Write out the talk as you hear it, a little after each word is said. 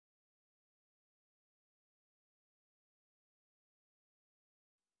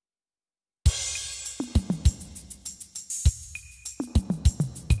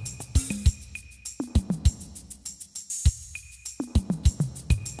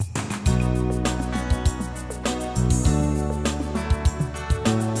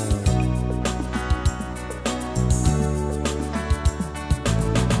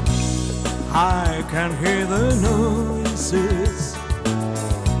can hear the noises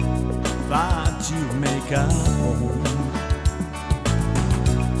that you make at home.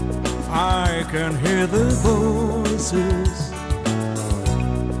 I can hear the voices,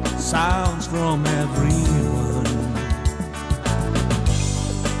 sounds from everyone,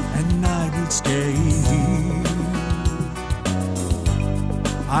 and I will stay here.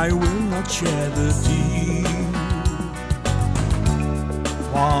 I will not shed a tear,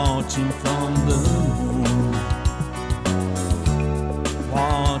 watching from the moon,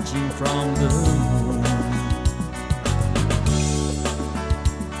 watching from the moon.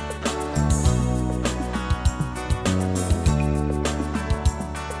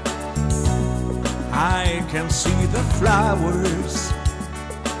 I can see the flowers,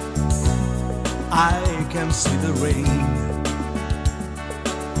 I can see the rain.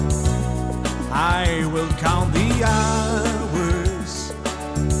 I will count the hours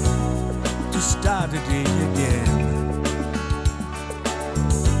to start the day again.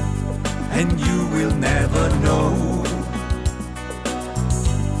 And you will never know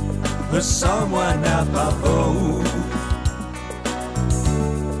there's someone up above,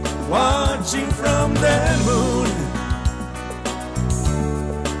 watching from the moon,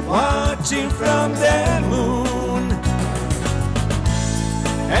 watching from the moon.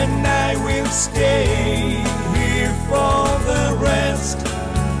 And I will stay here for the rest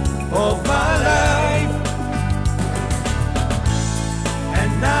of my life.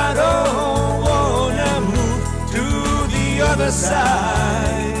 And I don't wanna move to the other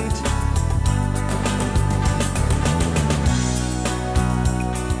side.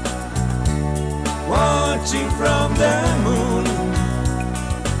 Watching from the moon,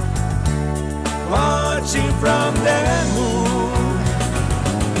 watching from the moon.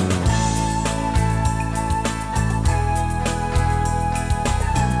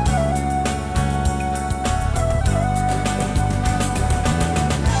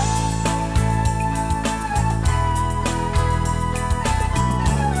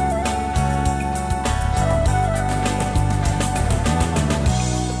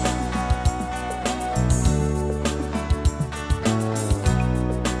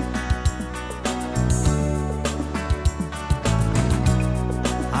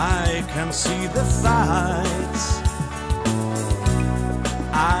 I can see the fights,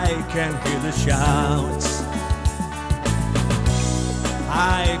 I can hear the shouts,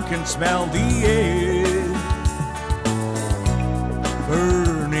 I can smell the air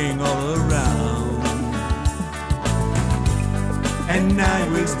burning all around. And I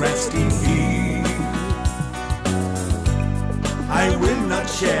will rest in here, I will not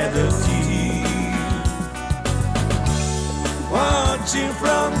shed a tear. Watching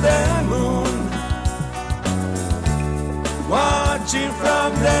from the moon, watching from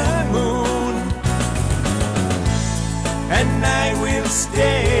the moon. And I will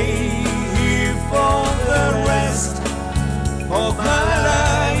stay here for the rest of my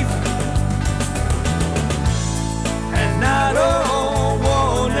life. And I don't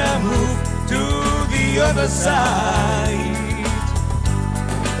wanna move to the other side.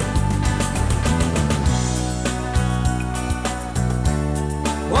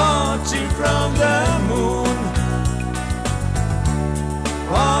 Watching from the moon,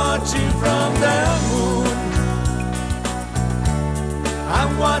 watching from the moon.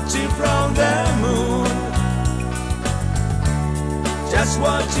 I'm watching from the moon, just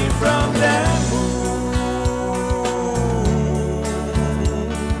watching from the moon.